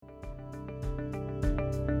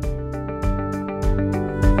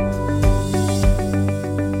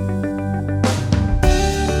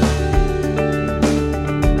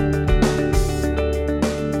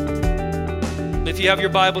you have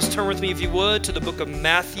your Bibles, turn with me, if you would, to the book of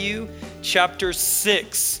Matthew, chapter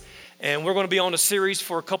 6. And we're going to be on a series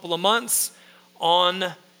for a couple of months on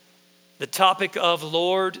the topic of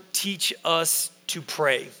Lord, teach us to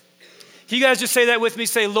pray. Can you guys just say that with me?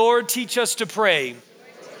 Say, Lord, teach us to pray.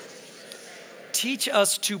 Teach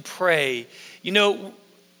us to pray. You know,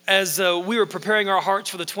 as we were preparing our hearts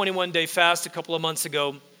for the 21-day fast a couple of months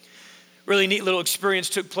ago, really neat little experience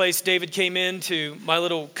took place. David came into my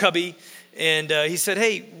little cubby and he said,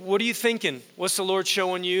 hey, what are you thinking? What's the Lord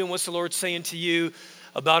showing you and what's the Lord saying to you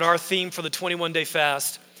about our theme for the 21-day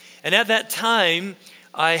fast? And at that time,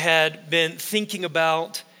 I had been thinking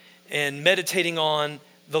about and meditating on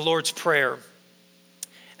the Lord's Prayer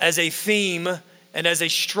as a theme and as a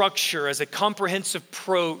structure, as a comprehensive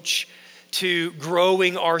approach to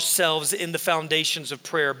growing ourselves in the foundations of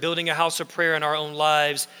prayer, building a house of prayer in our own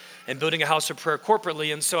lives and building a house of prayer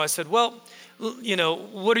corporately. And so I said, well, you know,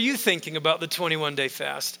 what are you thinking about the 21-day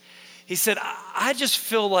fast? He said, I just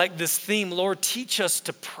feel like this theme, Lord, teach us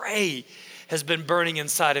to pray, has been burning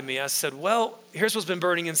inside of me. I said, well, here's what's been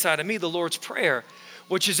burning inside of me, the Lord's Prayer,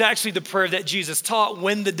 which is actually the prayer that Jesus taught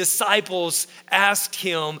when the disciples asked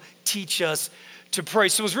him, teach us to pray.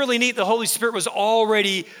 So it was really neat. The Holy Spirit was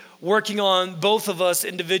already working on both of us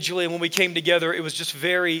individually. And when we came together, it was just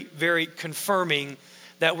very, very confirming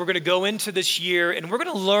that we're going to go into this year and we're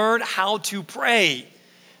going to learn how to pray.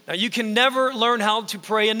 Now, you can never learn how to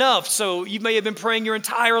pray enough. So you may have been praying your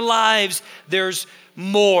entire lives. There's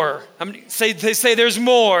more. Say there's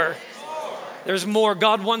more. There's more.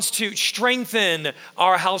 God wants to strengthen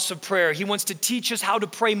our house of prayer. He wants to teach us how to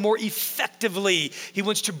pray more effectively. He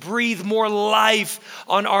wants to breathe more life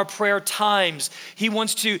on our prayer times. He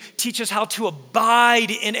wants to teach us how to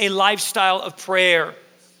abide in a lifestyle of prayer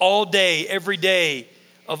all day, every day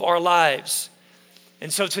of our lives.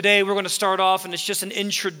 And so today we're going to start off, and it's just an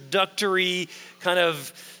introductory kind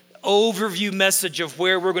of overview message of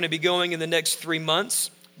where we're going to be going in the next 3 months.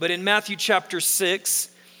 But in Matthew chapter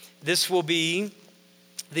 6, this will be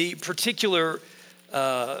the particular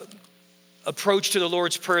approach to the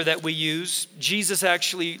Lord's Prayer that we use. Jesus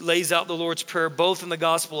actually lays out the Lord's Prayer both in the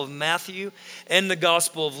Gospel of Matthew and the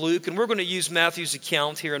Gospel of Luke. And we're going to use Matthew's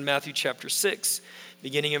account here in Matthew chapter 6,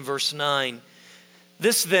 beginning in verse 9.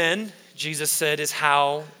 This then, Jesus said, is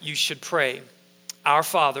how you should pray. Our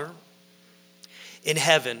Father in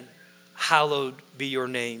heaven, hallowed be your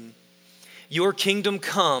name. Your kingdom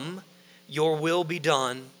come, your will be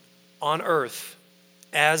done on earth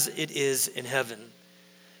as it is in heaven.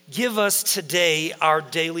 Give us today our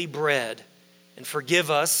daily bread, and forgive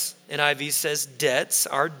us, NIV says debts,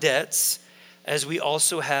 our debts, as we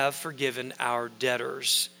also have forgiven our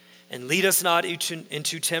debtors. And lead us not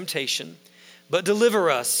into temptation, but deliver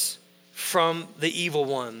us from the evil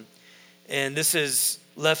one. And this is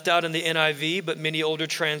left out in the NIV, but many older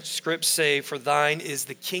transcripts say, for thine is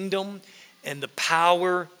the kingdom and the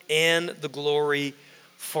power and the glory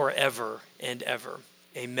forever and ever.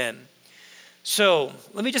 Amen. So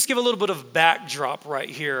let me just give a little bit of backdrop right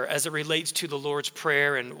here as it relates to the Lord's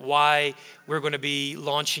Prayer and why we're going to be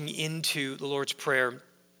launching into the Lord's Prayer.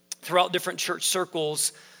 Throughout different church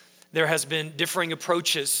circles, there has been differing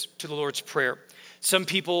approaches to the Lord's Prayer. Some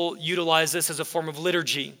people utilize this as a form of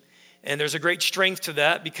liturgy, and there's a great strength to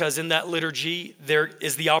that because in that liturgy, there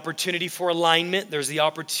is the opportunity for alignment, there's the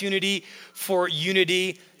opportunity for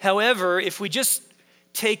unity. However, if we just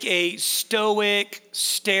take a stoic,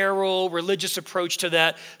 sterile, religious approach to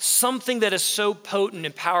that, something that is so potent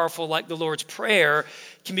and powerful like the Lord's Prayer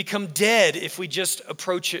can become dead if we just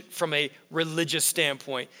approach it from a religious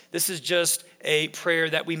standpoint. This is just a prayer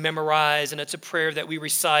that we memorize and it's a prayer that we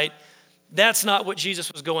recite. That's not what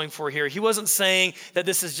Jesus was going for here. He wasn't saying that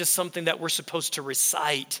this is just something that we're supposed to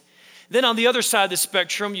recite. Then on the other side of the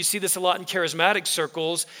spectrum, you see this a lot in charismatic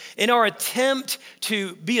circles. In our attempt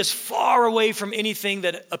to be as far away from anything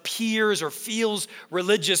that appears or feels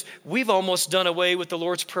religious, we've almost done away with the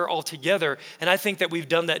Lord's Prayer altogether. And I think that we've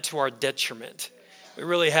done that to our detriment. We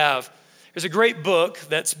really have. There's a great book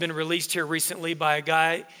that's been released here recently by a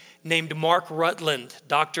guy named Mark Rutland,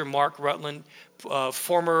 Dr. Mark Rutland,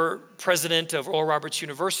 former president of Oral Roberts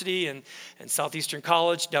University and Southeastern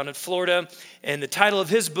College down in Florida. And the title of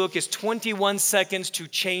his book is 21 Seconds to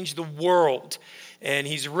Change the World. And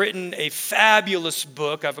he's written a fabulous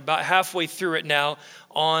book. I'm about halfway through it now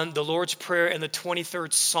on the Lord's Prayer and the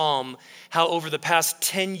 23rd Psalm, how over the past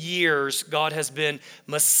 10 years, God has been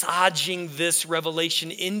massaging this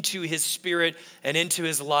revelation into his spirit and into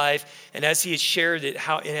his life. And as he has shared it,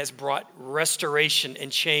 how it has brought restoration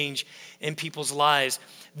and change in people's lives.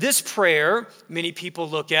 This prayer, many people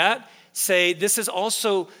look at, say this is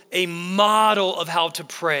also a model of how to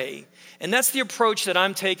pray. And that's the approach that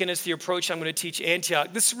I'm taking. It's the approach I'm going to teach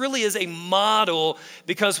Antioch. This really is a model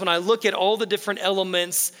because when I look at all the different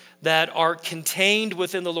elements that are contained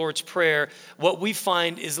within the Lord's Prayer, what we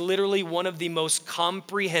find is literally one of the most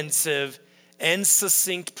comprehensive and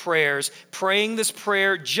succinct prayers. Praying this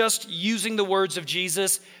prayer just using the words of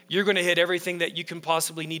Jesus, you're going to hit everything that you can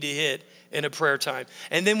possibly need to hit in a prayer time.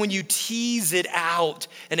 And then when you tease it out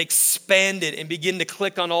and expand it and begin to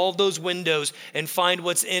click on all of those windows and find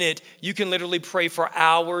what's in it, you can literally pray for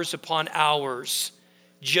hours upon hours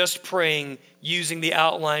just praying using the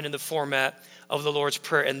outline and the format of the Lord's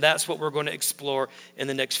Prayer. And that's what we're going to explore in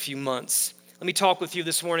the next few months. Let me talk with you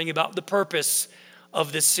this morning about the purpose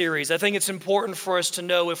of this series. I think it's important for us to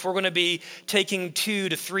know if we're going to be taking 2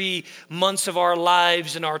 to 3 months of our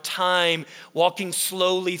lives and our time walking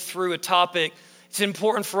slowly through a topic, it's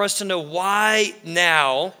important for us to know why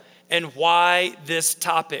now and why this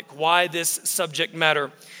topic, why this subject matter.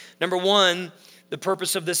 Number one, the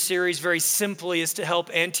purpose of this series very simply is to help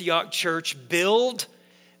Antioch Church build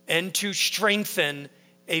and to strengthen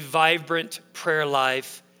a vibrant prayer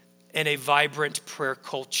life and a vibrant prayer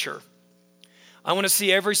culture. I want to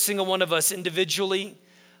see every single one of us individually.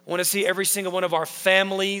 I want to see every single one of our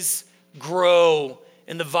families grow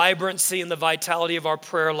in the vibrancy and the vitality of our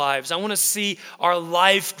prayer lives. I want to see our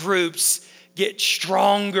life groups get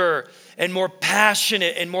stronger and more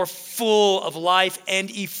passionate and more full of life and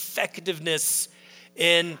effectiveness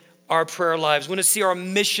in our prayer lives. We want to see our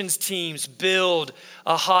missions teams build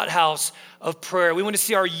a hothouse of prayer. We want to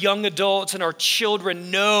see our young adults and our children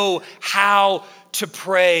know how to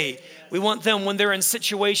pray. We want them, when they're in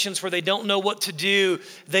situations where they don't know what to do,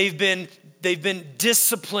 they've been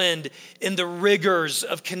disciplined in the rigors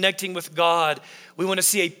of connecting with God. We want to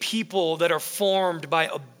see a people that are formed by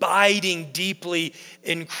abiding deeply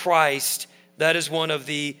in Christ. That is one of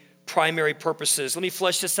the primary purposes. Let me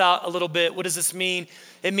flesh this out a little bit. What does this mean?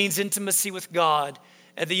 It means intimacy with God.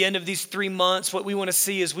 At the end of these 3 months, what we want to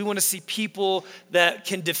see is we want to see people that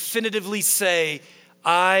can definitively say,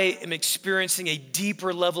 I am experiencing a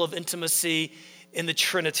deeper level of intimacy in the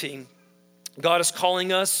Trinity. God is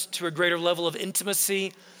calling us to a greater level of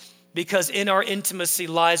intimacy because in our intimacy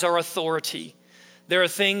lies our authority. There are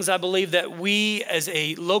things I believe that we as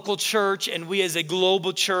a local church and we as a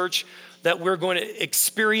global church that we're going to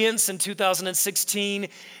experience in 2016.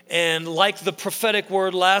 And like the prophetic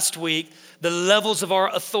word last week, the levels of our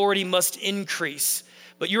authority must increase.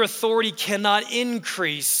 But your authority cannot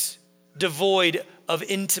increase devoid of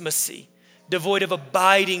intimacy, devoid of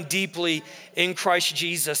abiding deeply in Christ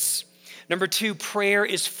Jesus. Number 2, prayer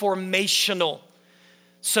is formational.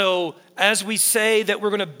 So as we say that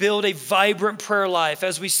we're going to build a vibrant prayer life,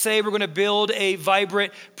 as we say we're going to build a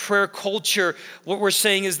vibrant prayer culture, what we're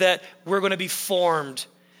saying is that we're going to be formed,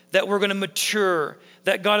 that we're going to mature,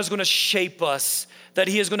 that God is going to shape us, that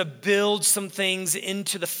He is going to build some things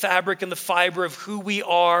into the fabric and the fiber of who we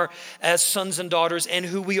are as sons and daughters and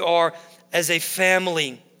who we are as a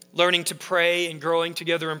family. Learning to pray and growing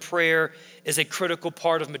together in prayer is a critical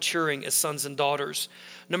part of maturing as sons and daughters.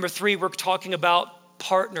 Number 3, we're talking about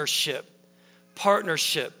partnership.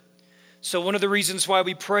 Partnership. So one of the reasons why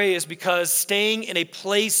we pray is because staying in a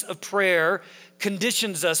place of prayer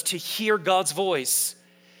conditions us to hear God's voice.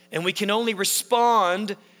 And we can only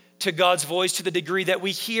respond to God's voice to the degree that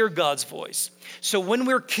we hear God's voice. So when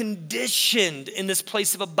we're conditioned in this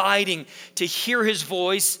place of abiding to hear His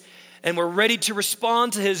voice, and we're ready to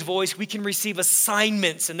respond to His voice, we can receive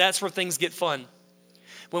assignments, and that's where things get fun.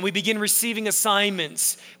 When we begin receiving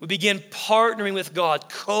assignments, we begin partnering with God,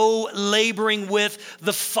 co-laboring with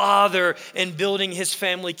the Father and building His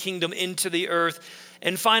family kingdom into the earth.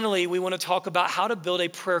 And finally, we want to talk about how to build a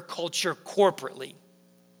prayer culture corporately.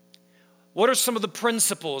 What are some of the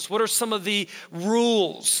principles? What are some of the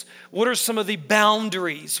rules? What are some of the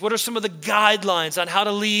boundaries? What are some of the guidelines on how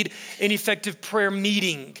to lead an effective prayer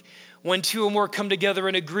meeting? When 2 or more come together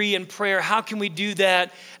and agree in prayer, how can we do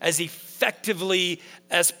that as effectively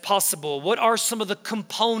as possible? What are some of the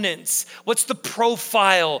components? What's the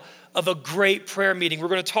profile of a great prayer meeting? We're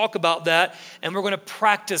going to talk about that, and we're going to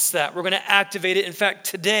practice that. We're going to activate it. In fact,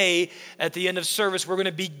 today, at the end of service, we're going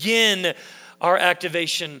to begin our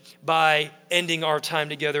activation by ending our time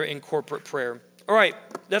together in corporate prayer. All right,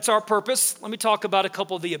 that's our purpose. Let me talk about a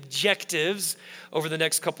couple of the objectives over the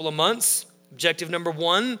next couple of months. Objective number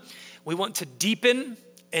 1, we want to deepen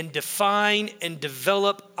and define and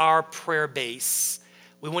develop our prayer base.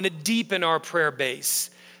 We want to deepen our prayer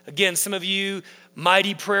base. Again, some of you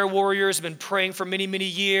mighty prayer warriors have been praying for many, many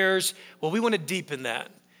years. Well, we want to deepen that.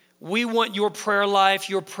 We want your prayer life,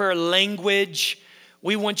 your prayer language.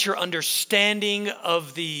 We want your understanding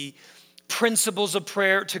of the principles of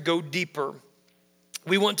prayer to go deeper.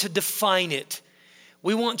 We want to define it.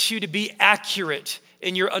 We want you to be accurate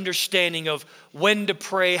in your understanding of when to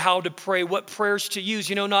pray, how to pray, what prayers to use.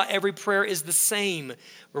 You know, not every prayer is the same.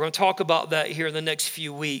 We're going to talk about that here in the next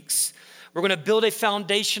few weeks. We're going to build a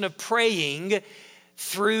foundation of praying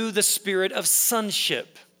through the spirit of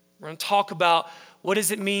sonship. We're going to talk about what does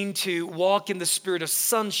it mean to walk in the spirit of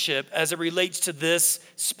sonship as it relates to this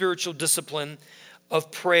spiritual discipline of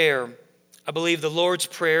prayer. I believe the Lord's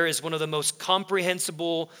Prayer is one of the most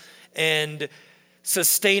comprehensible and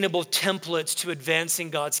sustainable templates to advancing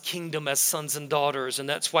God's kingdom as sons and daughters, and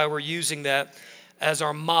that's why we're using that as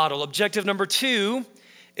our model. Objective number 2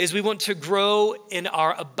 is we want to grow in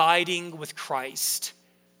our abiding with Christ.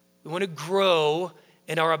 We want to grow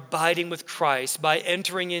in our abiding with Christ by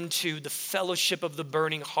entering into the fellowship of the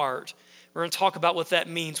burning heart. We're going to talk about what that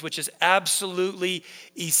means, which is absolutely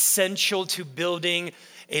essential to building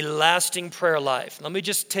a lasting prayer life. Let me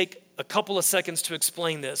just take a couple of seconds to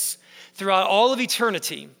explain this. Throughout all of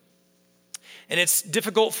eternity, and it's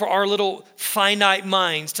difficult for our little finite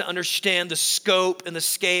minds to understand the scope and the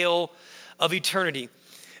scale of eternity,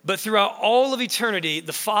 but throughout all of eternity,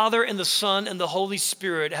 the Father and the Son and the Holy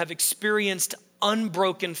Spirit have experienced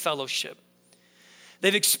unbroken fellowship.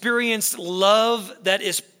 They've experienced love that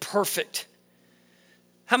is perfect.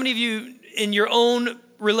 How many of you in your own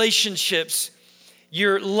relationships,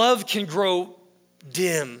 your love can grow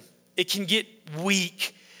dim? It can get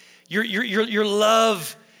weak. Your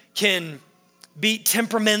love can be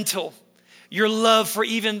temperamental. Your love for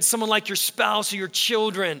even someone like your spouse or your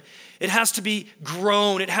children, it has to be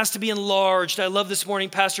grown. It has to be enlarged. I love this morning,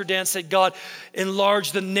 Pastor Dan said, God,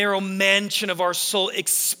 enlarge the narrow mansion of our soul.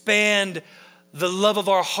 Expand the love of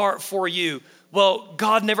our heart for you. Well,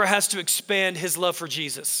 God never has to expand his love for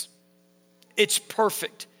Jesus. It's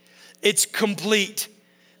perfect. It's complete.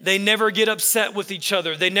 They never get upset with each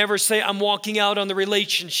other. They never say, I'm walking out on the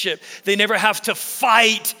relationship. They never have to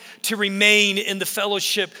fight to remain in the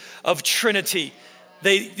fellowship of Trinity.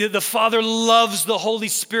 The Father loves the Holy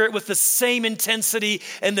Spirit with the same intensity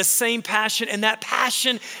and the same passion. And that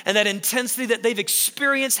passion and that intensity that they've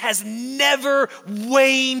experienced has never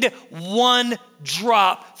waned one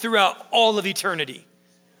drop throughout all of eternity.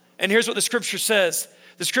 And here's what the scripture says.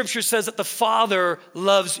 The scripture says that the Father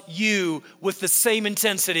loves you with the same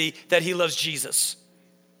intensity that he loves Jesus.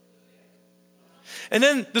 And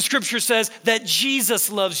then the scripture says that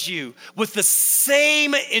Jesus loves you with the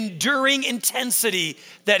same enduring intensity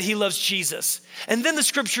that he loves Jesus. And then the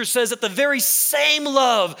scripture says that the very same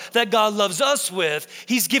love that God loves us with,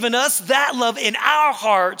 he's given us that love in our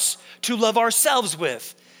hearts to love ourselves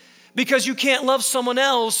with. Because you can't love someone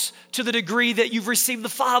else to the degree that you've received the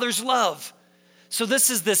Father's love. So this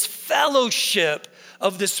is this fellowship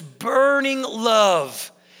of this burning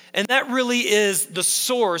love. And that really is the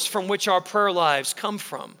source from which our prayer lives come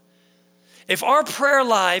from. If our prayer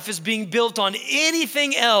life is being built on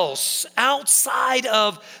anything else outside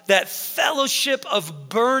of that fellowship of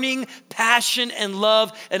burning passion and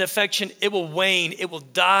love and affection, it will wane, it will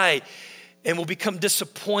die, and we'll become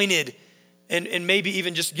disappointed and maybe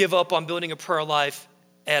even just give up on building a prayer life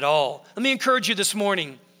at all. Let me encourage you this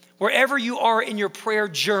morning. Wherever you are in your prayer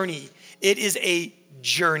journey, it is a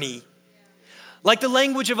journey. Like the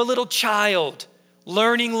language of a little child,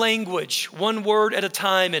 learning language, one word at a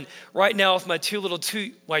time. And right now with my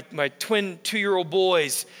my twin 2-year-old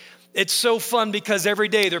boys, it's so fun because every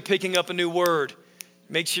day they're picking up a new word.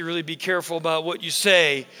 Makes you really be careful about what you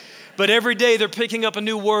say. But every day they're picking up a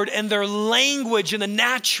new word, and their language in the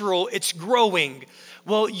natural, it's growing.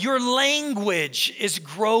 Well, your language is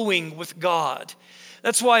growing with God.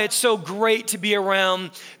 That's why it's so great to be around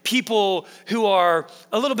people who are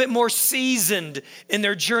a little bit more seasoned in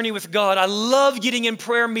their journey with God. I love getting in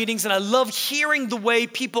prayer meetings, and I love hearing the way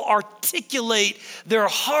people articulate their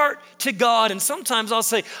heart to God. And sometimes I'll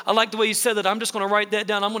say, I like the way you said that. I'm just going to write that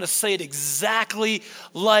down. I'm going to say it exactly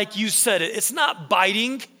like you said it. It's not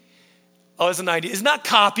biting. Oh, it's an idea. It's not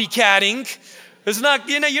copycatting. It's not,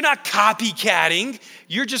 you're not copycatting.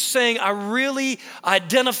 You're just saying, I really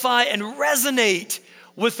identify and resonate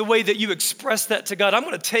with the way that you express that to God. I'm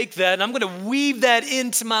going to take that and I'm going to weave that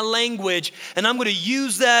into my language, and I'm going to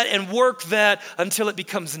use that and work that until it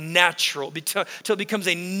becomes natural, until it becomes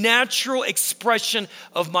a natural expression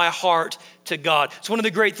of my heart to God. It's one of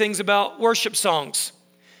the great things about worship songs.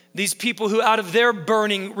 These people who out of their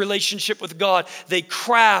burning relationship with God, they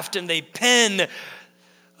craft and they pen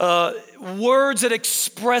words that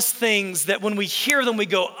express things that when we hear them, we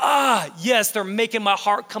go, yes, they're making my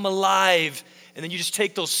heart come alive. And then you just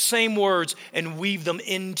take those same words and weave them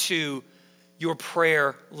into your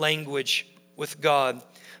prayer language with God.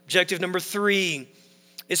 Objective number 3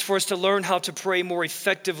 is for us to learn how to pray more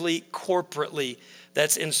effectively corporately.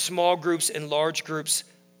 That's in small groups and large groups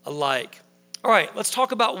alike. All right, let's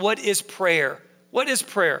talk about what is prayer. What is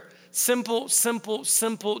prayer? Simple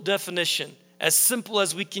definition. As simple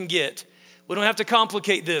as we can get. We don't have to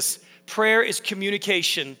complicate this. Prayer is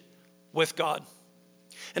communication with God.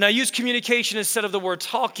 And I use communication instead of the word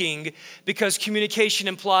talking because communication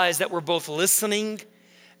implies that we're both listening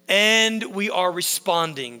and we are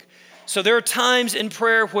responding. So there are times in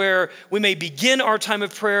prayer where we may begin our time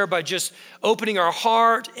of prayer by just opening our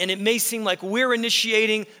heart, and it may seem like we're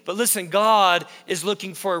initiating, but listen, God is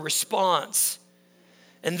looking for a response.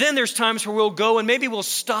 And then there's times where we'll go and maybe we'll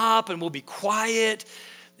stop and we'll be quiet,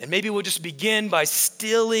 and maybe we'll just begin by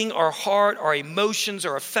stilling our heart, our emotions,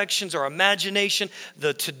 our affections, our imagination,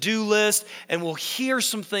 the to-do list, and we'll hear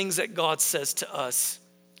some things that God says to us.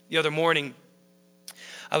 The other morning,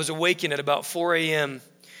 I was awakened at about 4 a.m.,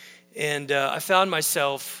 and I found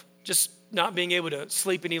myself just not being able to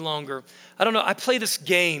sleep any longer. I don't know, I play this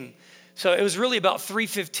game. So it was really about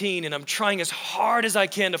 3:15, and I'm trying as hard as I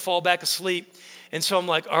can to fall back asleep. And so I'm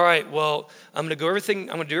like, all right, well, I'm gonna do everything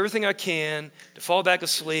I can to fall back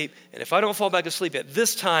asleep. And if I don't fall back asleep at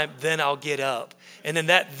this time, then I'll get up. And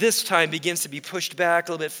then this time begins to be pushed back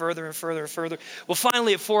a little bit further and further and further. Well,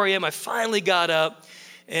 finally at 4 a.m., I finally got up.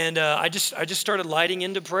 And I just started lighting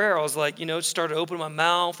into prayer. I was like, started opening my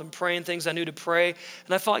mouth and praying things I knew to pray.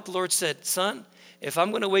 And I felt like the Lord said, son, if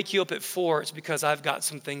I'm going to wake you up at 4, it's because I've got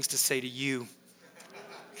some things to say to you.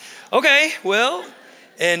 Okay, well,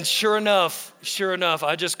 and sure enough,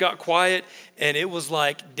 I just got quiet, and it was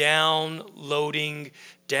like downloading.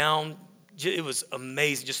 It was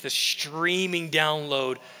amazing, just this streaming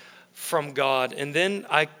download from God. And then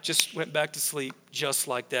I just went back to sleep just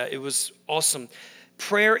like that. It was awesome.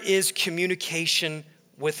 Prayer is communication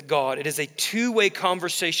with God. It is a two-way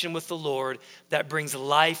conversation with the Lord that brings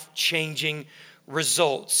life-changing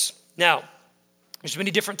results. Now, there's many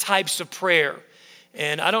different types of prayer.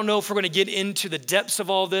 And I don't know if we're going to get into the depths of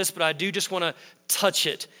all this, but I do just want to touch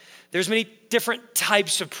it. There's many different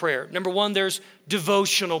types of prayer. Number one, there's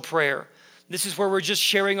devotional prayer. This is where we're just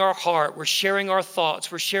sharing our heart. We're sharing our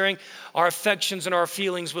thoughts. We're sharing our affections and our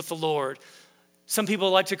feelings with the Lord. Some people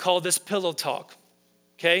like to call this pillow talk.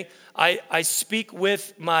 Okay, I speak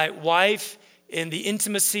with my wife in the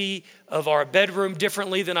intimacy of our bedroom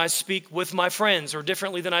differently than I speak with my friends or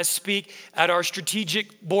differently than I speak at our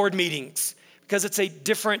strategic board meetings because it's a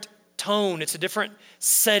different tone, it's a different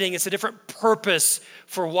setting, it's a different purpose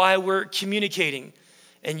for why we're communicating.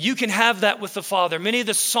 And you can have that with the Father. Many of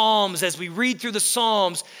the Psalms, as we read through the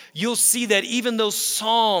Psalms, you'll see that even those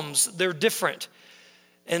Psalms, they're different.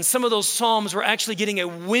 And some of those Psalms were actually getting a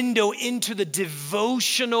window into the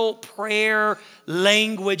devotional prayer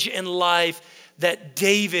language and life that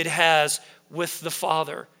David has with the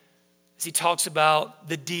Father. As he talks about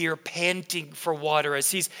the deer panting for water,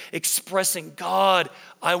 as he's expressing, God,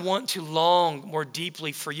 I want to long more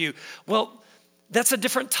deeply for you. Well, that's a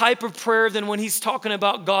different type of prayer than when he's talking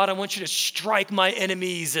about, God, I want you to strike my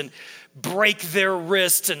enemies and break their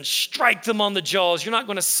wrists and strike them on the jaws. You're not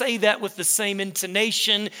going to say that with the same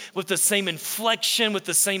intonation, with the same inflection, with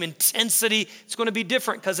the same intensity. It's going to be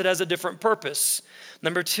different because it has a different purpose.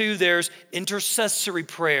 Number two, there's intercessory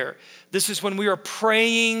prayer. This is when we are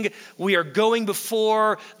praying, we are going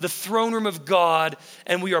before the throne room of God,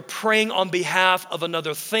 and we are praying on behalf of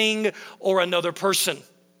another thing or another person.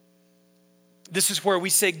 This is where we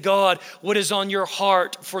say, God, what is on your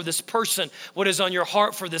heart for this person? What is on your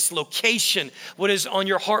heart for this location? What is on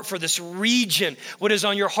your heart for this region? What is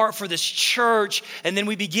on your heart for this church? And then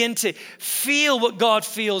we begin to feel what God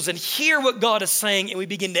feels and hear what God is saying, and we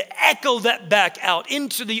begin to echo that back out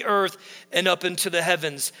into the earth and up into the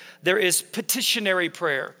heavens. There is petitionary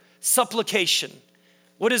prayer, supplication.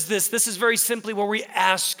 What is this? This is very simply where we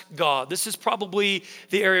ask God. This is probably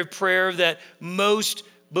the area of prayer that most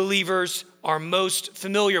believers are most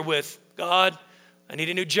familiar with. God, I need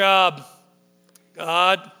a new job.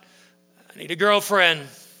 God, I need a girlfriend.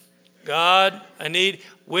 God, I need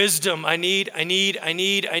wisdom. I need.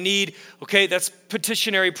 Okay, that's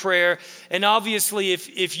petitionary prayer. And obviously,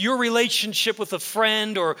 if your relationship with a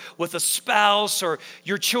friend or with a spouse or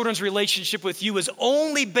your children's relationship with you is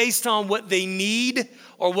only based on what they need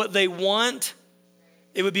or what they want,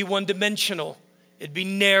 it would be one-dimensional. It'd be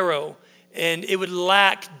narrow. And it would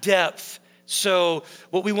lack depth. So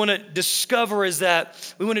what we want to discover is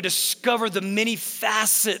that we want to discover the many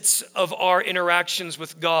facets of our interactions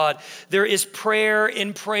with God. There is prayer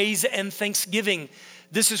in praise and thanksgiving.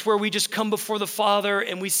 This is where we just come before the Father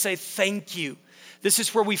and we say, thank you. This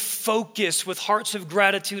is where we focus with hearts of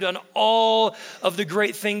gratitude on all of the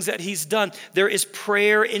great things that he's done. There is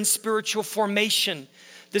prayer in spiritual formation.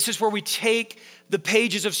 This is where we take the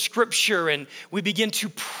pages of Scripture and we begin to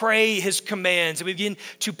pray his commands and we begin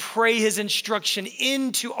to pray his instruction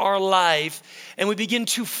into our life, and we begin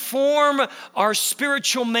to form our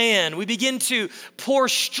spiritual man. We begin to pour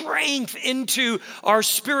strength into our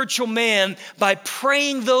spiritual man by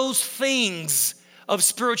praying those things of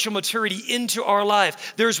spiritual maturity into our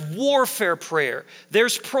life. There's warfare prayer.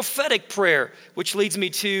 There's prophetic prayer, which leads me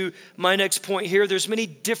to my next point here. There's many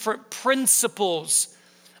different principles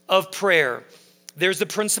of prayer. There's the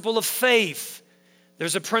principle of faith.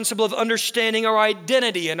 There's a principle of understanding our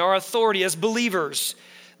identity and our authority as believers.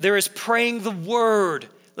 There is praying the word.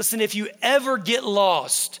 Listen, if you ever get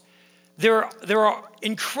lost, there are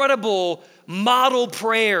incredible model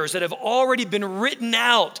prayers that have already been written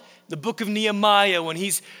out. The book of Nehemiah, when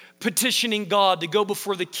he's petitioning God to go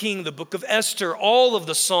before the king, the book of Esther, all of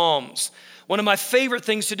the Psalms. One of my favorite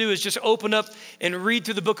things to do is just open up and read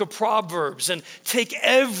through the book of Proverbs and take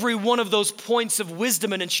every one of those points of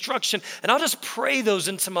wisdom and instruction, and I'll just pray those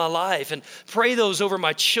into my life and pray those over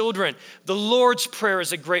my children. The Lord's Prayer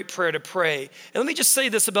is a great prayer to pray. And let me just say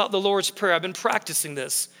this about the Lord's Prayer. I've been practicing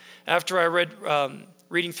this after I read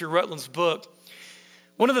reading through Rutland's book.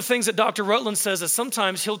 One of the things that Dr. Rutland says is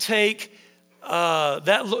sometimes he'll take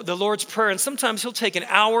the Lord's Prayer, and sometimes he'll take an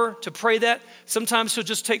hour to pray that. Sometimes he'll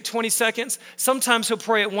just take 20 seconds. Sometimes he'll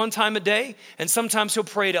pray it one time a day, and sometimes he'll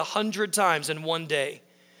pray it 100 times in one day.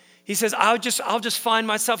 He says, I'll just find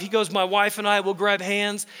myself. He goes, my wife and I will grab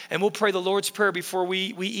hands, and we'll pray the Lord's Prayer before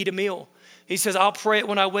we eat a meal. He says, I'll pray it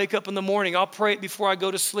when I wake up in the morning. I'll pray it before I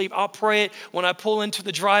go to sleep. I'll pray it when I pull into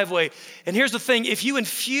the driveway. And here's the thing. If you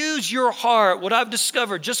infuse your heart, what I've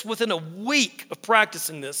discovered just within a week of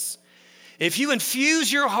practicing this, if you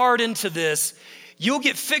infuse your heart into this, you'll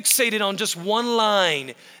get fixated on just one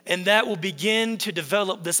line, and that will begin to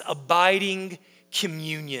develop this abiding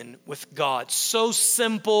communion with God. So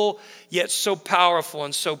simple, yet so powerful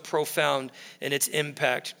and so profound in its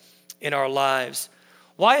impact in our lives.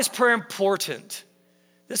 Why is prayer important?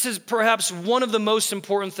 This is perhaps one of the most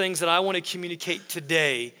important things that I want to communicate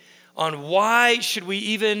today on why should we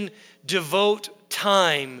even devote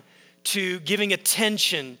time to giving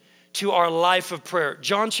attention to our life of prayer.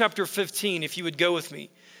 John chapter 15, if you would go with me.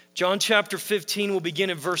 John chapter 15 will begin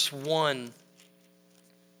in verse 1.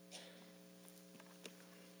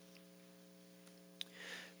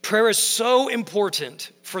 Prayer is so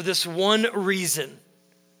important for this one reason.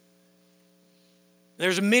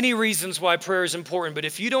 There's many reasons why prayer is important, but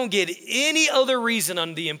if you don't get any other reason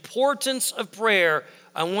on the importance of prayer,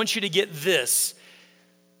 I want you to get this.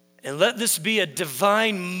 And let this be a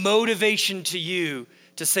divine motivation to you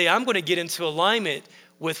to say, I'm going to get into alignment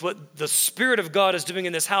with what the Spirit of God is doing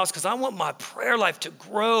in this house because I want my prayer life to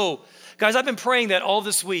grow. Guys, I've been praying that all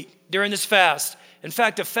this week during this fast. In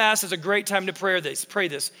fact, a fast is a great time to pray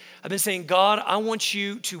this. I've been saying, God, I want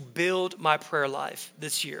you to build my prayer life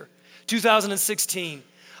this year. 2016,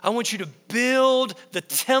 I want you to build the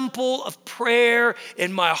temple of prayer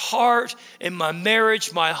in my heart, in my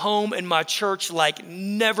marriage, my home, and my church like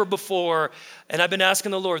never before. And I've been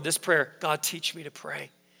asking the Lord this prayer, God, teach me to pray.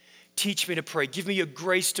 Teach me to pray. Give me a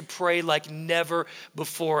grace to pray like never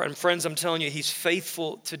before. And friends, I'm telling you, he's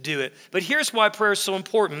faithful to do it. But here's why prayer is so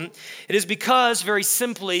important. It is because, very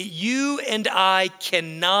simply, you and I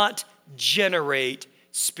cannot generate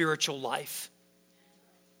spiritual life.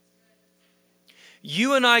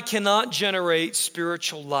 You and I cannot generate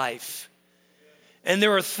spiritual life. And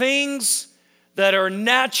there are things that are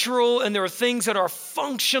natural and there are things that are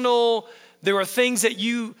functional. There are things that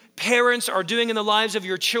you parents are doing in the lives of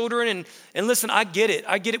your children. And listen, I get it.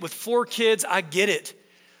 I get it with 4 kids. I get it.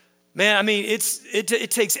 Man, I mean,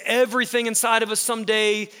 it takes everything inside of us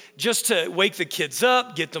someday just to wake the kids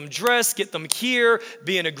up, get them dressed, get them here,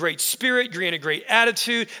 be in a great spirit, be in a great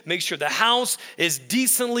attitude, make sure the house is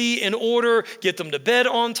decently in order, get them to bed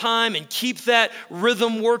on time, and keep that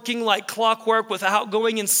rhythm working like clockwork without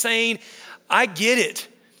going insane. I get it.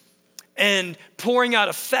 And pouring out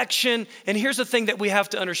affection. And here's the thing that we have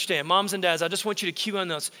to understand. Moms and dads, I just want you to cue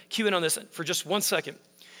in on this for just 1 second.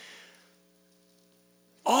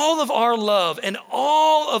 All of our love and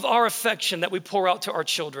all of our affection that we pour out to our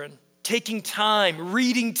children, taking time,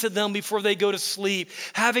 reading to them before they go to sleep,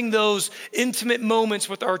 having those intimate moments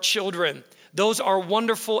with our children, those are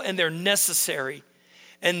wonderful and they're necessary.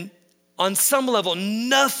 And on some level,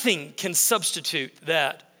 nothing can substitute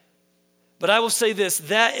that. But I will say this,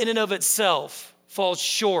 that in and of itself falls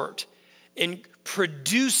short in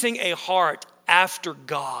producing a heart after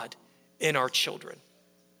God in our children.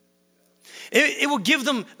 It will give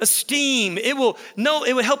them esteem. It will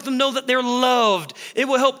help them know that they're loved. It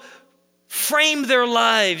will help frame their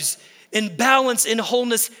lives in balance, in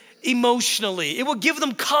wholeness emotionally. It will give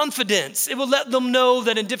them confidence. It will let them know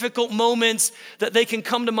that in difficult moments that they can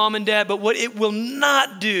come to mom and dad. But what it will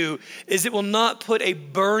not do is it will not put a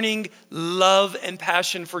burning love and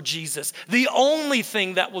passion for Jesus. The only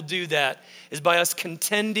thing that will do that is by us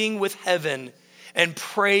contending with heaven and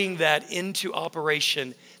praying that into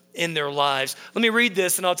operation in their lives. Let me read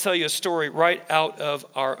this and I'll tell you a story right out of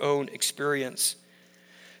our own experience.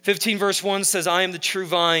 15 verse 1 says, I am the true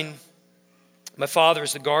vine. My Father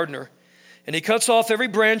is the gardener, and he cuts off every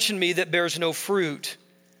branch in me that bears no fruit,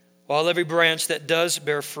 while every branch that does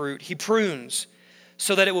bear fruit, he prunes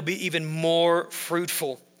so that it will be even more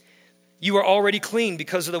fruitful. You are already clean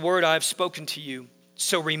because of the word I have spoken to you.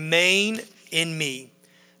 So remain in me.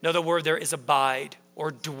 Another word there is abide or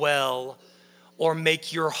dwell or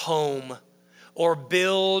make your home or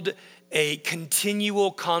build a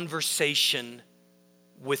continual conversation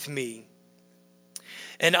with me.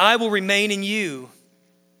 And I will remain in you,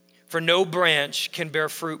 for no branch can bear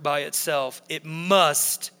fruit by itself. It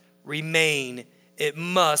must remain, it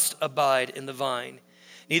must abide in the vine.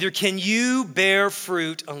 Neither can you bear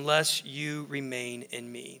fruit unless you remain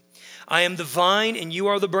in me. I am the vine and you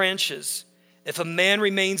are the branches. If a man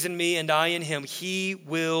remains in me and I in him, he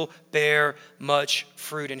will bear much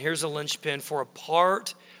fruit. And here's a linchpin: for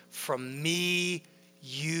apart from me,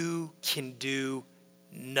 you can do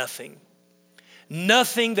nothing.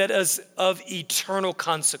 Nothing that is of eternal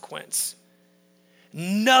consequence.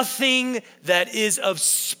 Nothing that is of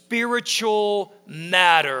spiritual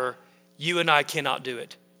matter, you and I cannot do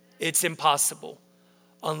it. It's impossible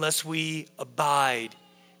unless we abide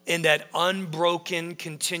in that unbroken,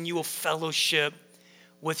 continual fellowship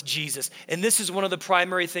with Jesus. And this is one of the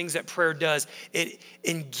primary things that prayer does. It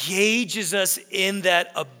engages us in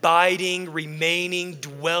that abiding, remaining,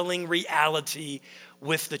 dwelling reality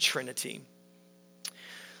with the Trinity.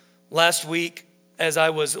 Last week, as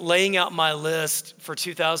I was laying out my list for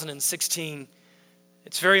 2016,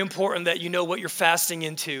 it's very important that you know what you're fasting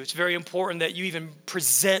into. It's very important that you even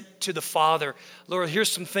present to the Father, Lord, here's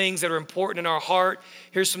some things that are important in our heart.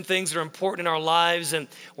 Here's some things that are important in our lives. And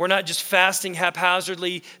we're not just fasting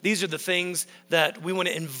haphazardly. These are the things that we want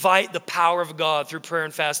to invite the power of God through prayer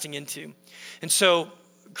and fasting into. And so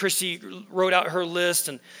Christy wrote out her list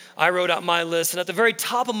and I wrote out my list. And at the very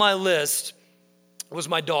top of my list was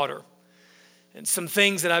my daughter and some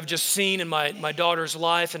things that I've just seen in my daughter's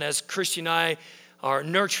life. And as Christy and I are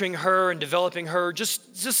nurturing her and developing her,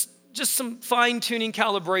 just some fine-tuning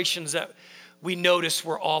calibrations that we noticed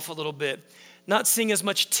were off a little bit. Not seeing as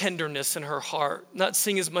much tenderness in her heart, not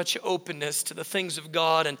seeing as much openness to the things of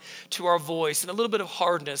God and to our voice, and a little bit of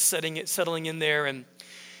hardness settling in there,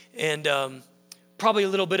 and probably a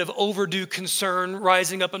little bit of overdue concern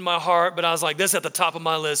rising up in my heart. But I was like, this is at the top of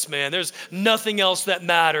my list, man. There's nothing else that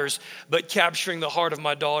matters but capturing the heart of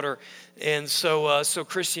my daughter. And so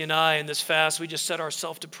Christy and I in this fast, we just set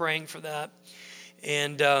ourselves to praying for that.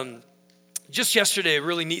 And just yesterday, a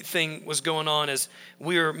really neat thing was going on as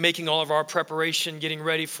we were making all of our preparation, getting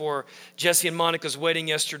ready for Jesse and Monica's wedding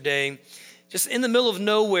yesterday. Just in the middle of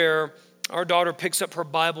nowhere, our daughter picks up her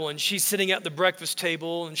Bible and she's sitting at the breakfast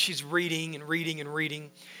table and she's reading and reading and reading.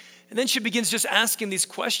 And then she begins just asking these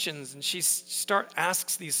questions, and she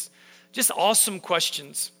asks these just awesome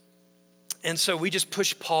questions. And so we just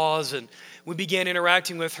pushed pause and we began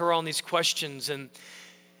interacting with her on these questions. And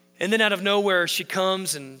then out of nowhere, she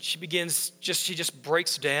comes and she just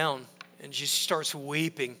breaks down and she starts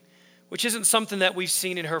weeping, which isn't something that we've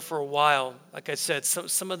seen in her for a while. Like I said,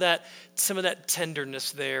 some of that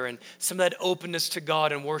tenderness there and some of that openness to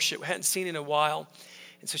God and worship we hadn't seen in a while.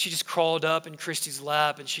 And so she just crawled up in Christy's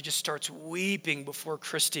lap and she just starts weeping before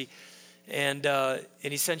Christy. And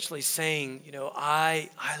essentially saying, I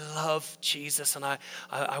love Jesus and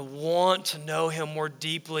I want to know him more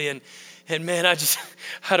deeply. And man, I just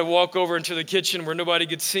had to walk over into the kitchen where nobody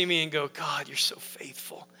could see me and go, God, you're so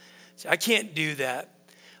faithful. See, I can't do that.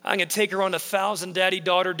 I can take her on 1,000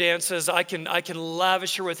 daddy-daughter dances. I can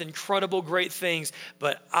lavish her with incredible, great things,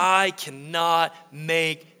 but I cannot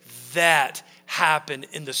make that happen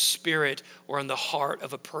in the spirit or in the heart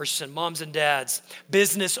of a person. Moms and dads,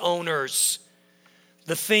 business owners,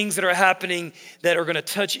 the things that are happening that are going to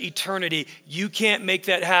touch eternity, you can't make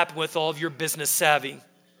that happen with all of your business savvy,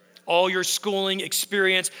 all your schooling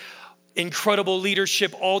experience, incredible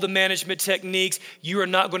leadership, all the management techniques. You are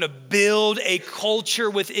not going to build a culture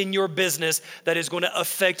within your business that is going to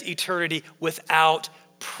affect eternity without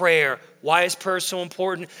prayer. Why is prayer so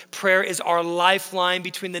important? Prayer is our lifeline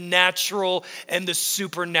between the natural and the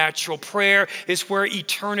supernatural. Prayer is where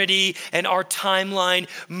eternity and our timeline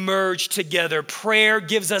merge together. Prayer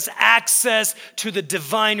gives us access to the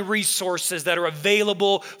divine resources that are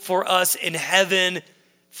available for us in heaven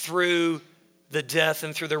through the death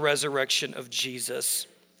and through the resurrection of Jesus.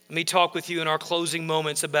 Let me talk with you in our closing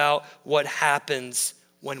moments about what happens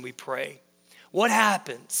when we pray. What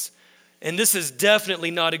happens? And this is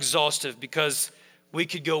definitely not exhaustive because we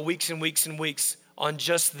could go weeks and weeks and weeks on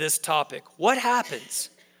just this topic. What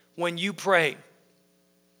happens when you pray?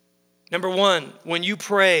 Number one, when you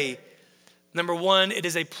pray, it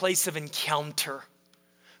is a place of encounter.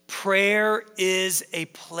 Prayer is a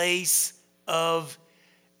place of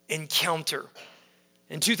encounter.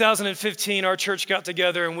 In 2015, our church got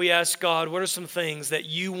together and we asked God, what are some things that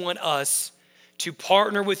you want us to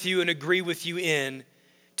partner with you and agree with you in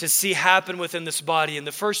to see happen within this body? And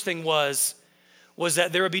the first thing was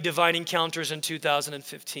that there would be divine encounters in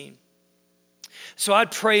 2015. So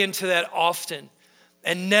I'd pray into that often.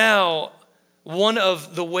 And now, one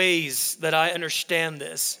of the ways that I understand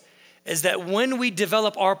this is that when we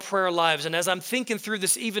develop our prayer lives, and as I'm thinking through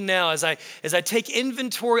this even now, as I take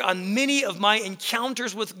inventory on many of my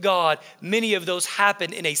encounters with God, many of those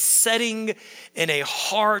happen in a setting, in a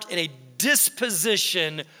heart, in a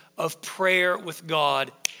disposition of prayer with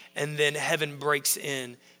God, and then heaven breaks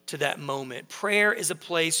in to that moment. Prayer is a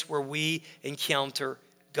place where we encounter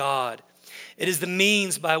God. It is the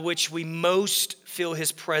means by which we most feel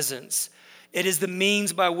His presence. It is the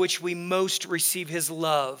means by which we most receive His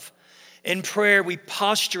love. In prayer, we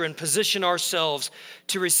posture and position ourselves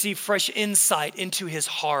to receive fresh insight into His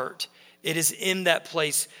heart. It is in that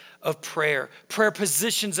place of prayer. Prayer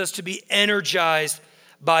positions us to be energized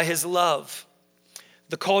by His love.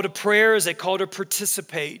 The call to prayer is a call to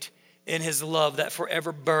participate in His love that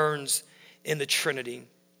forever burns in the Trinity.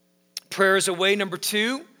 Prayer is a way, number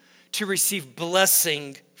two, to receive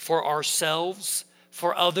blessing for ourselves,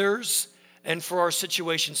 for others, and for our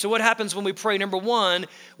situation. So what happens when we pray? Number one,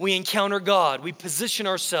 we encounter God. We position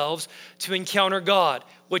ourselves to encounter God,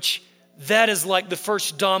 which that is like the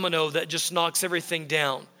first domino that just knocks everything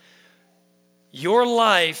down. Your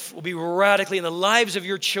life will be radically, in the lives of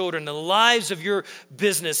your children, the lives of your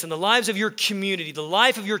business, and the lives of your community, the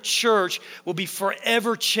life of your church will be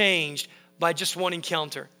forever changed by just one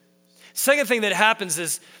encounter. Second thing that happens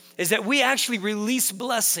is that we actually release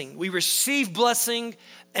blessing. We receive blessing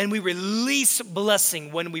and we release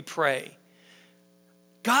blessing when we pray.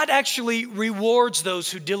 God actually rewards those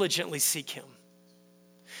who diligently seek Him.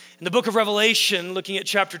 In the book of Revelation, looking at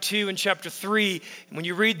chapter 2 and chapter 3, and when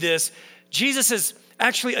you read this, Jesus is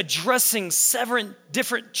actually addressing 7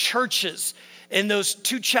 different churches in those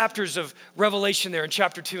 2 chapters of Revelation there in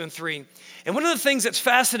chapter 2 and 3. And one of the things that's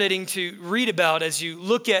fascinating to read about as you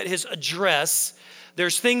look at His address,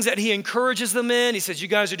 there's things that He encourages them in. He says, you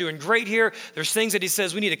guys are doing great here. There's things that He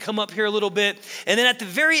says, we need to come up here a little bit. And then at the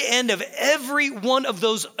very end of every one of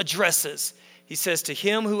those addresses, He says, to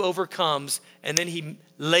him who overcomes, and then He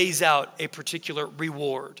lays out a particular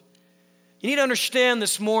reward. You need to understand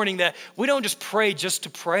this morning that we don't just pray just to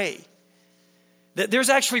pray. That there's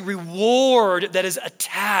actually reward that is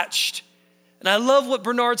attached. And I love what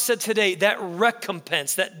Bernard said today, that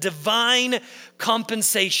recompense, that divine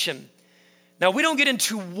compensation. Now, we don't get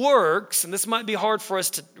into works, and this might be hard for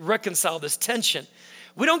us to reconcile this tension.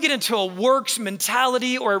 We don't get into a works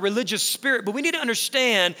mentality or a religious spirit, but we need to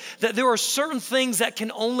understand that there are certain things that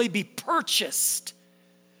can only be purchased.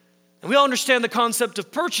 And we all understand the concept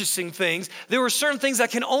of purchasing things. There are certain things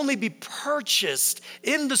that can only be purchased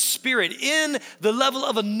in the Spirit, in the level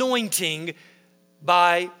of anointing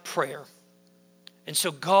by prayer. And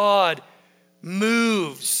so God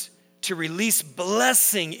moves to release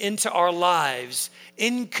blessing into our lives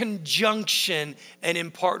in conjunction and in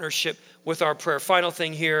partnership with our prayer. Final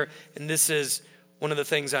thing here, and this is one of the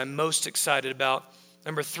things I'm most excited about.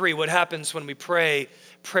 Number 3, what happens when we pray?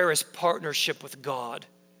 Prayer is partnership with God.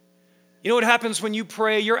 You know what happens when you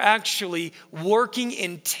pray? You're actually working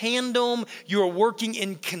in tandem. You're working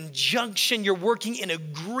in conjunction. You're working in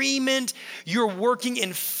agreement. You're working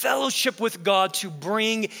in fellowship with God to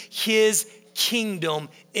bring His kingdom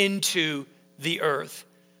into the earth.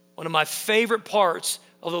 One of my favorite parts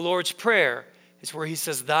of the Lord's Prayer is where He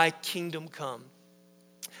says, thy kingdom come,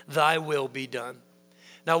 thy will be done.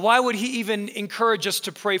 Now, why would He even encourage us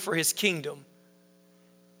to pray for His kingdom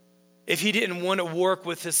if He didn't want to work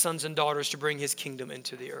with His sons and daughters to bring His kingdom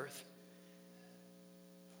into the earth?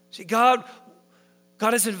 See, God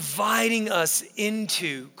is inviting us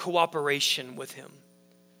into cooperation with Him.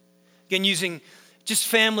 Again, using just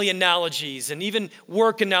family analogies and even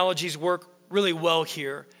work analogies work really well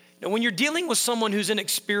here. Now, when you're dealing with someone who's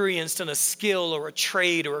inexperienced in a skill or a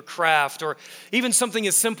trade or a craft, or even something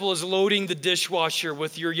as simple as loading the dishwasher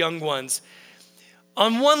with your young ones,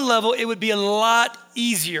 on one level, it would be a lot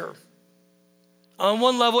easier. On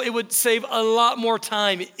one level, it would save a lot more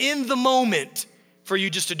time in the moment for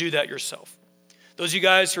you just to do that yourself. Those of you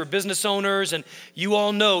guys who are business owners, and you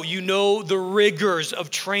all know, the rigors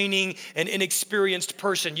of training an inexperienced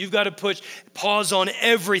person. You've got to pause on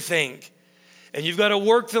everything. And you've got to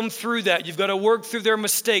work them through that. You've got to work through their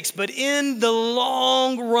mistakes. But in the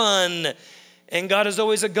long run, and God is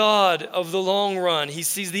always a God of the long run. He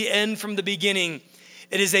sees the end from the beginning.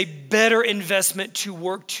 It is a better investment to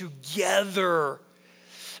work together.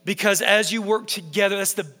 Because as you work together,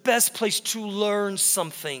 that's the best place to learn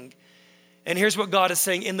something. And here's what God is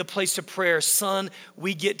saying in the place of prayer. Son,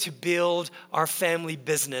 we get to build our family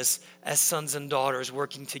business as sons and daughters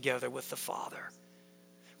working together with the Father.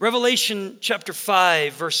 Revelation chapter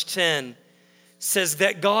 5, verse 10 says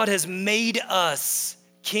that God has made us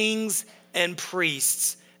kings and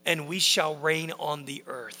priests, and we shall reign on the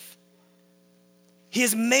earth. He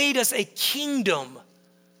has made us a kingdom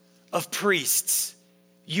of priests.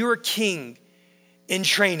 You're a king in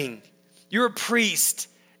training. You're a priest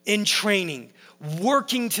in training,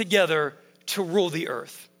 working together to rule the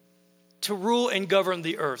earth, to rule and govern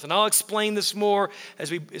the earth. And I'll explain this more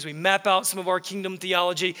as we map out some of our kingdom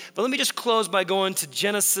theology. But let me just close by going to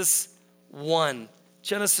Genesis 1.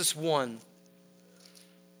 Genesis 1.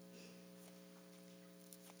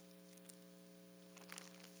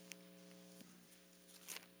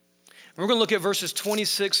 We're going to look at verses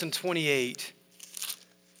 26 and 28.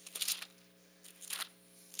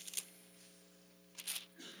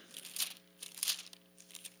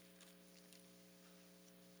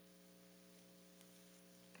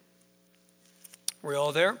 We're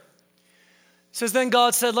all there? It says, then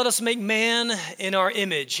God said, let us make man in our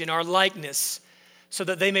image, in our likeness, so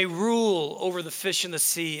that they may rule over the fish in the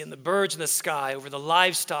sea and the birds in the sky, over the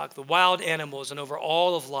livestock, the wild animals, and over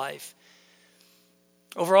all of life,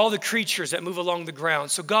 over all the creatures that move along the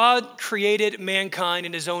ground. So God created mankind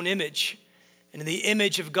in his own image. And in the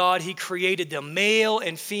image of God, he created them. Male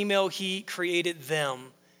and female, he created them.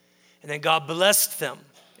 And then God blessed them.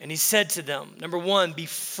 And he said to them, number 1, be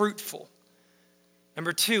fruitful.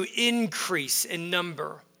 Number 2, increase in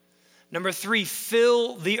number. Number 3,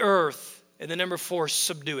 fill the earth. And then number 4,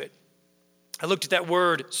 subdue it. I looked at that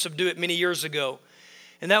word, subdue it, many years ago.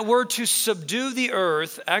 And that word to subdue the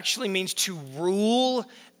earth actually means to rule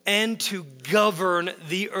and to govern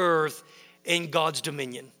the earth in God's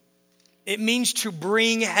dominion. It means to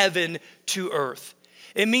bring heaven to earth.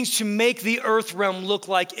 It means to make the earth realm look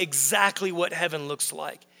like exactly what heaven looks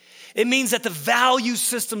like. It means that the value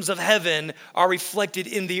systems of heaven are reflected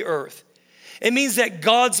in the earth. It means that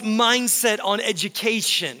God's mindset on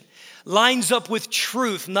education lines up with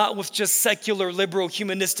truth, not with just secular, liberal,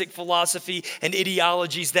 humanistic philosophy and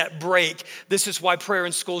ideologies that break. This is why prayer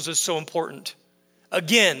in schools is so important.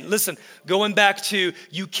 Again, listen, going back to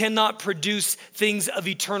you cannot produce things of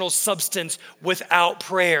eternal substance without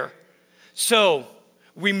prayer. So,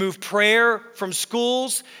 remove prayer from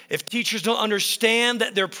schools. If teachers don't understand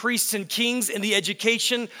that they're priests and kings in the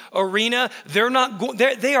education arena,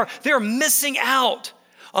 they are missing out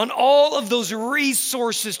on all of those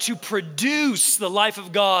resources to produce the life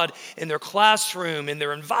of God in their classroom, in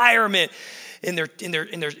their environment, in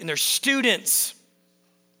their students.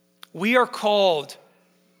 We are called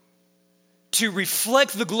to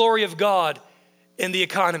reflect the glory of God in the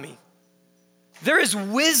economy. There is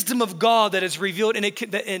wisdom of God that is revealed in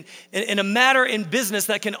a matter in business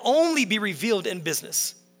that can only be revealed in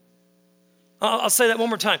business. I'll say that one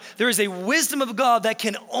more time. There is a wisdom of God that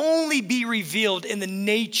can only be revealed in the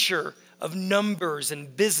nature of numbers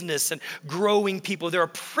and business and growing people. There are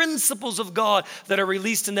principles of God that are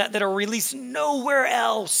released in that are released nowhere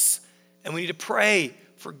else. And we need to pray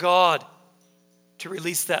for God to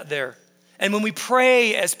release that there. And when we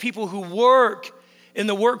pray as people who work in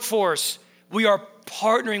the workforce, we are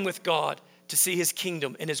partnering with God to see his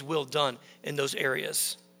kingdom and his will done in those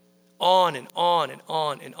areas. On and on and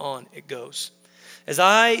on and on it goes. As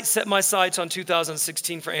I set my sights on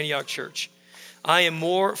 2016 for Antioch Church, I am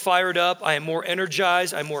more fired up, I am more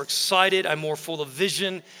energized, I'm more excited, I'm more full of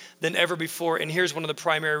vision than ever before. And here's one of the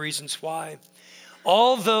primary reasons why.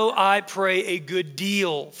 Although I pray a good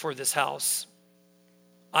deal for this house,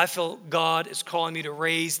 I feel God is calling me to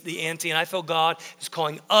raise the ante, and I feel God is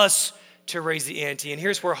calling us to raise the ante. And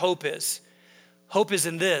here's where hope is. Hope is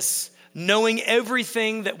in this: knowing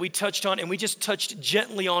everything that we touched on, and we just touched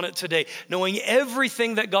gently on it today, knowing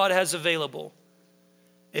everything that God has available,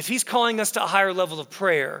 if he's calling us to a higher level of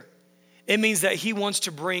prayer, it means that he wants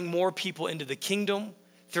to bring more people into the kingdom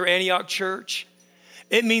through Antioch Church.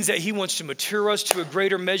 It means that he wants to mature us to a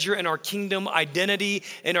greater measure in our kingdom identity,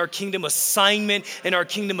 in our kingdom assignment, in our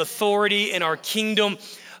kingdom authority, in our kingdom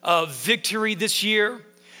victory this year.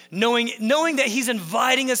 Knowing that he's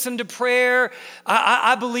inviting us into prayer,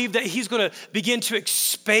 I believe that he's going to begin to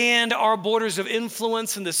expand our borders of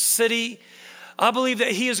influence in the city. I believe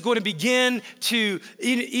that he is going to begin to,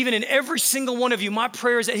 even in every single one of you, my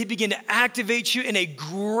prayer is that he begin to activate you in a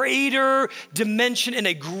greater dimension, in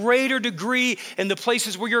a greater degree in the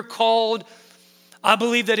places where you're called. I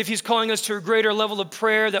believe that if he's calling us to a greater level of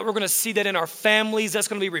prayer, that we're going to see that in our families, that's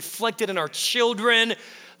going to be reflected in our children,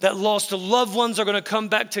 that lost loved ones are going to come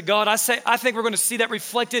back to God. I think we're going to see that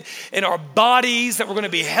reflected in our bodies, that we're going to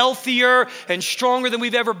be healthier and stronger than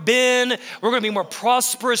we've ever been. We're going to be more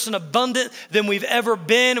prosperous and abundant than we've ever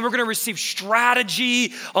been. And we're going to receive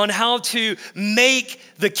strategy on how to make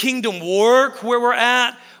the kingdom work where we're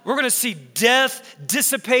at. We're going to see death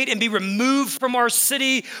dissipate and be removed from our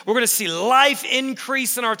city. We're going to see life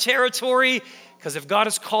increase in our territory. Because if God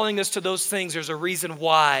is calling us to those things, there's a reason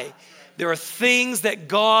why. There are things that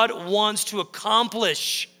God wants to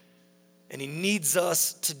accomplish, and he needs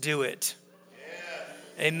us to do it.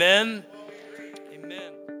 Yeah. Amen.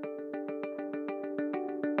 Amen.